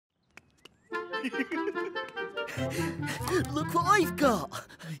Look what I've got.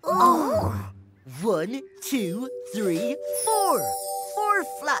 Oh. 1, 2, 3, 4. 4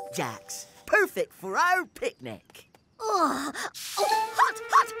 flapjacks. Perfect for our picnic. Oh, hot,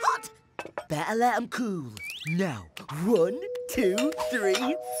 hot, hot! Better let them cool. Now, 1, 2,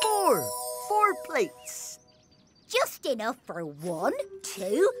 3, 4. 4 plates. Just enough for 1,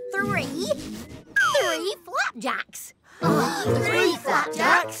 2, 3. 3 flapjacks. 3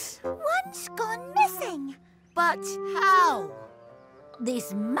 flapjacks? One's gone missing. But how?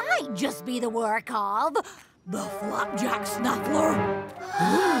 This might just be the work of the Flapjack Snaffler.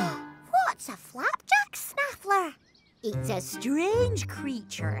 What's a Flapjack Snaffler? It's a strange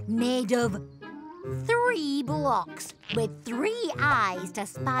creature made of 3 blocks with 3 eyes to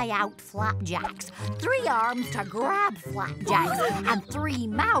spy out flapjacks, 3 arms to grab flapjacks, and 3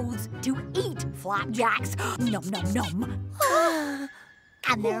 mouths to eat flapjacks. Nom, nom, nom.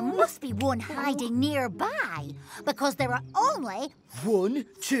 And there must be one hiding nearby, because there are only... 1,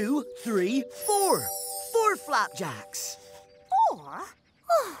 2, 3, 4. 4 flapjacks. 4?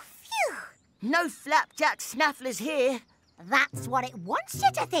 Oh, phew. No flapjack snafflers here. That's what it wants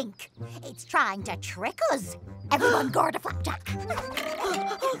you to think. It's trying to trick us. Everyone guard a flapjack.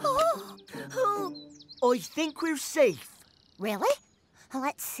 I think we're safe. Really?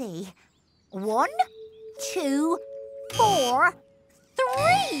 Let's see. 1, 2, 4,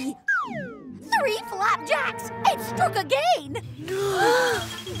 3! 3 flapjacks! It struck again!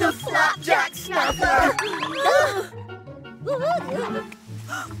 The flapjack snaffler!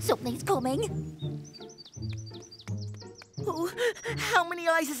 Something's coming. Oh, how many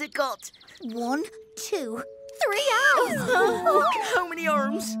eyes has it got? 1, 2, 3 eyes! How many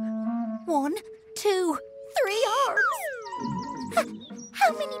arms? 1, 2, 3 arms!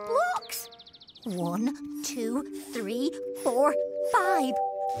 How many blocks? 1, 2, 3, 4, 5.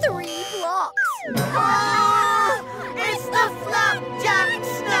 3 blocks! Ah! It's the flapjack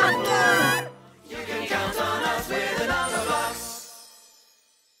snaffler! You can count on us with the Numberblocks.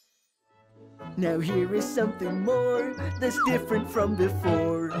 Now here is something more that's different from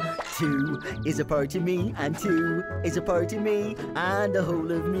before. 2 is a part of me, and 2 is a part of me, and the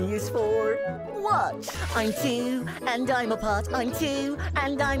whole of me is 4. Watch! I'm 2, and I'm a part. I'm 2,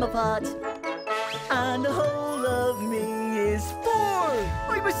 and I'm a part. And the whole of me is 4.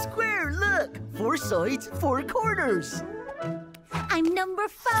 I'm a square, look! 4 sides, 4 corners. I'm number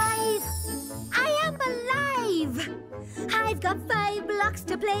 5. I am alive. I've got 5 blocks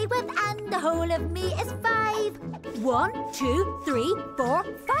to play with, and the whole of me is 5. 1, 2, 3, 4,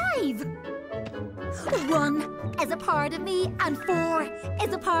 5. 1 is a part of me, and 4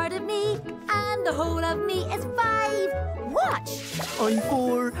 is a part of me, and the whole of me is 5. Watch! I'm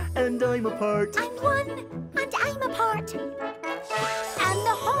 4, and I'm a part. I'm 1, and I'm a part. And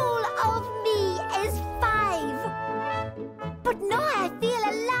the whole of me is 5. But now I feel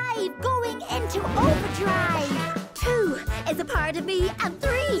alive, going into overdrive. 2 is a part of me, and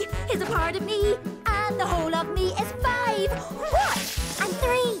 3 is a part of me, and the whole of me is 5. Watch! I'm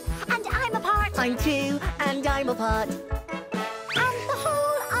 3, and I'm a part. I'm 2, and I'm a part. And the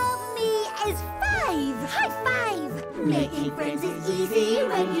whole of me is 5. High 5! Making friends is easy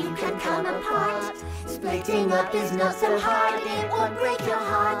when you can come apart. Splitting up is not so hard, it won't break your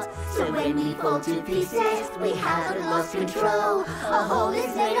heart. So when we fall to pieces, we haven't lost control. A whole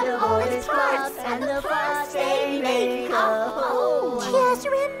is made of all its parts, and the parts they make a whole. Just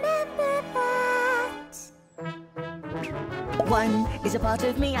remember that. 1 is a part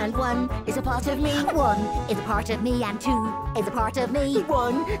of me, and 1 is a part of me. 1 is a part of me, and 2 is a part of me.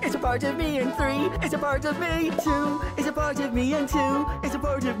 1 is a part of me, and 3 is a part of me. 2 is a part of me, and 2 is a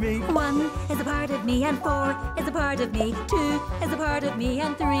part of me. 1 is a part of me, and 4 is a part of me. 2 is a part of me,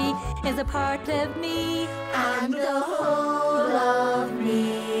 and 3 is a part of me. And the whole of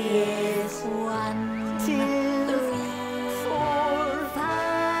me is 1, 2, 3, 4, 5.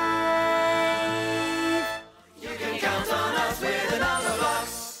 You can count on us with the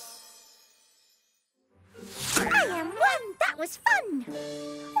Numberblocks. I am 1. That was fun.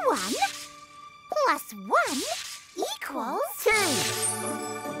 1 plus 1 equals 2.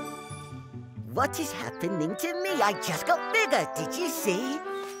 What is happening to me? I just got bigger, did you see?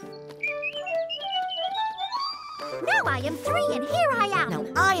 Now I am 3, and here I am. Now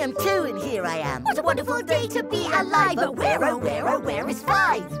I am 2, and here I am. What a wonderful day to be alive. But where, oh, where, oh, where is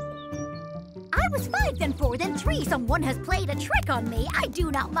 5? I was 5, then 4, then 3. Someone has played a trick on me. I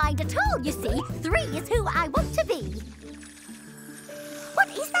do not mind at all, you see. 3 is who I want to be. What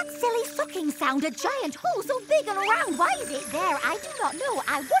is that silly sucking sound? A giant hole so big and round. Why is it there? I do not know.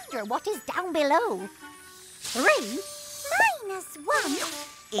 I wonder what is down below. 3 minus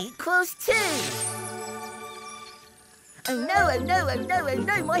 1 equals 2. Oh no, oh no, oh no, oh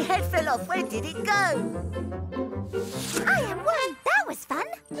no, my head fell off. Where did it go? I am 1. That was fun.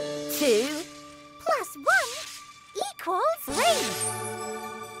 2 plus 1 equals 3.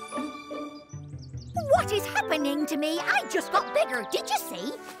 What is happening to me? I just got bigger. Did you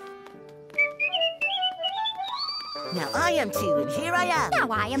see? Now I am 2 and here I am. Now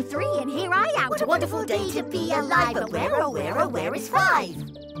I am 3 and here I am. What a wonderful day to be alive. But where, oh where, oh where is 5?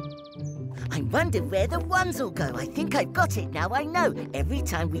 I wonder where the 1s will go. I think I've got it now, I know. Every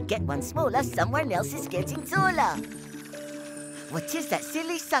time we get one smaller, someone else is getting taller. What is that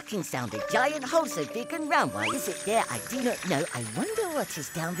silly sucking sound? A giant hole so big and round. Why is it there? I do not know. I wonder what is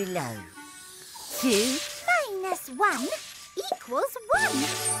down below. 2 minus 1 equals 1.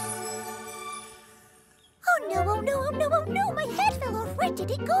 Oh no, oh no, oh no, oh no, my head fell off. Where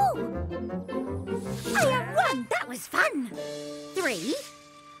did it go? I am 1. That was fun. 3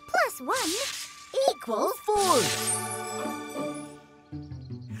 plus 1 equals 4.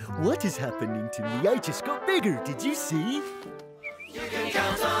 What is happening to me? I just got bigger. Did you see? You can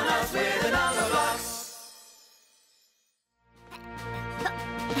count on us with the Numberblocks.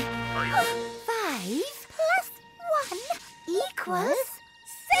 5 plus 1 equals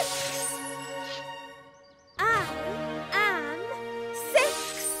 6. I am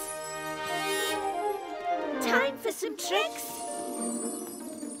 6. Time for some tricks.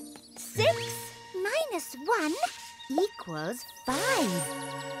 6 minus 1 equals 5.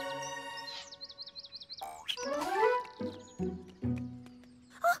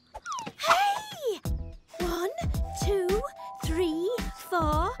 Oh, hey! 1, 2, 3,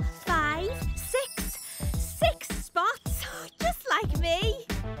 4, 5, 6. 6 spots, just like me.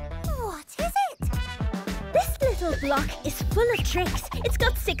 What is it? This little block is full of tricks. It's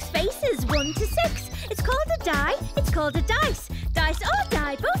got 6 faces, 1 to 6. It's called a die, it's called a dice. Dice or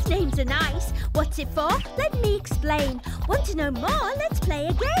die, both names are nice. What's it for? Let me explain. Want to know more? Let's play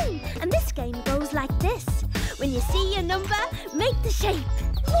a game. And this game goes like this. When you see a number, make the shape.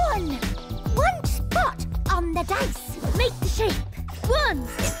 1. 1 spot on the dice. Make the shape. 1.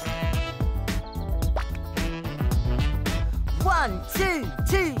 1, 2,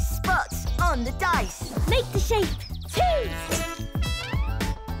 2 spots on the dice. Make the shape. 2.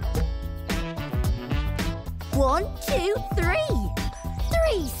 1, 2, 3.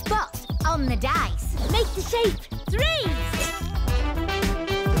 3 spots on the dice. Make the shape. 3.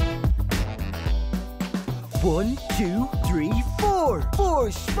 1, 2, 3, 4.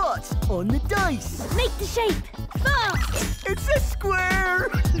 4 spots on the dice. Make the shape. 4. It's a square.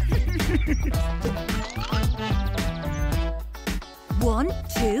 1,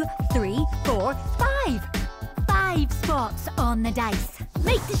 2, 3, 4, 5. 5 spots on the dice.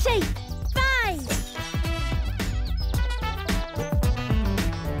 Make the shape. 5.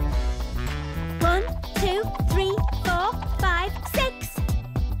 1, 2, 3, 4, 5, 6.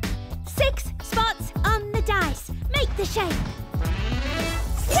 6 spots on the dice. Make the shape.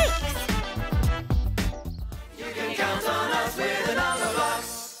 6. You can count on us with the Numberblocks.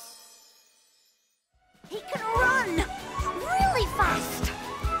 He can run really fast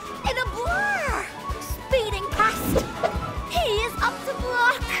in a blur, speeding past. He is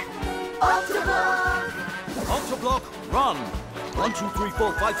Octoblock. Octoblock! Octoblock, run! 1, 2, 3,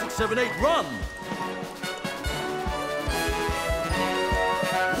 4, 5, 6, 7, 8, run!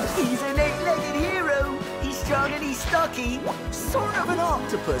 He's an 8-legged hero. He's strong and he's stocky. Sort of an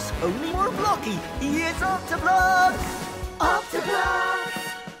octopus, only more blocky. He is Octoblock. Octoblock!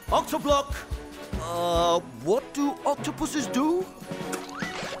 Octoblock! What do octopuses do?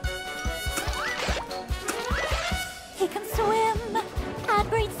 He can swim and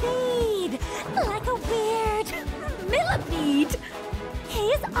breathe seed like a weird millipede. He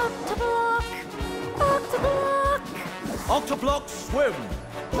is Octoblock. Octoblock. Octoblock, swim!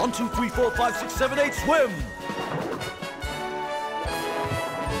 1, 2, 3, 4, 5, 6, 7, 8, swim!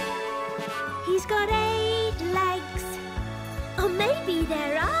 He's got 8 legs. Or maybe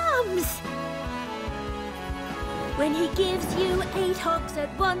they're arms. When he gives you 8 hugs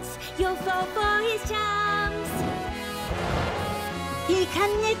at once, you'll fall for his charms. He can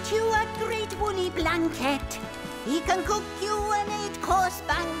knit you a great woolly blanket. He can cook you an 8-course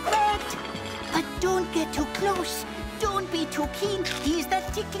banquet. But don't get too close. Don't be too keen. He's the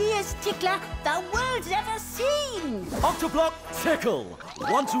tickliest tickler the world's ever seen. Octoblock, tickle!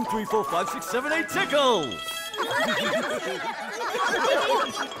 1, 2, 3, 4, 5, 6, 7, 8, tickle!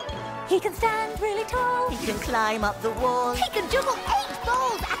 He can stand really tall. He can climb up the wall. He can juggle 8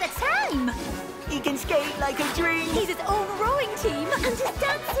 balls at a time. He can skate like a dream. He's his own rowing team. And his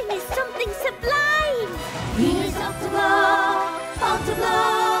dancing is something sublime. He's Octoblock!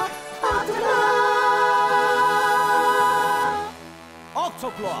 Octoblock! Octoblock!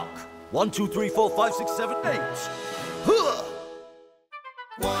 Octoblock. 1, 2, 3, 4, 5, 6, 7, 8. Huh.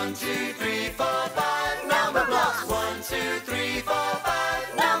 1, 2, 3, 4, 5 number blocks. 1, 2, 3, 4,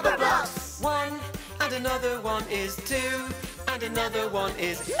 5 number blocks. 1 and another one is 2 and another one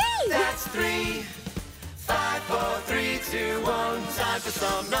is me. That's 3. 5, 4, 3, 2, 1. Time for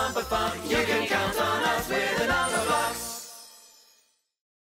some number fun. You can count on us with the number blocks.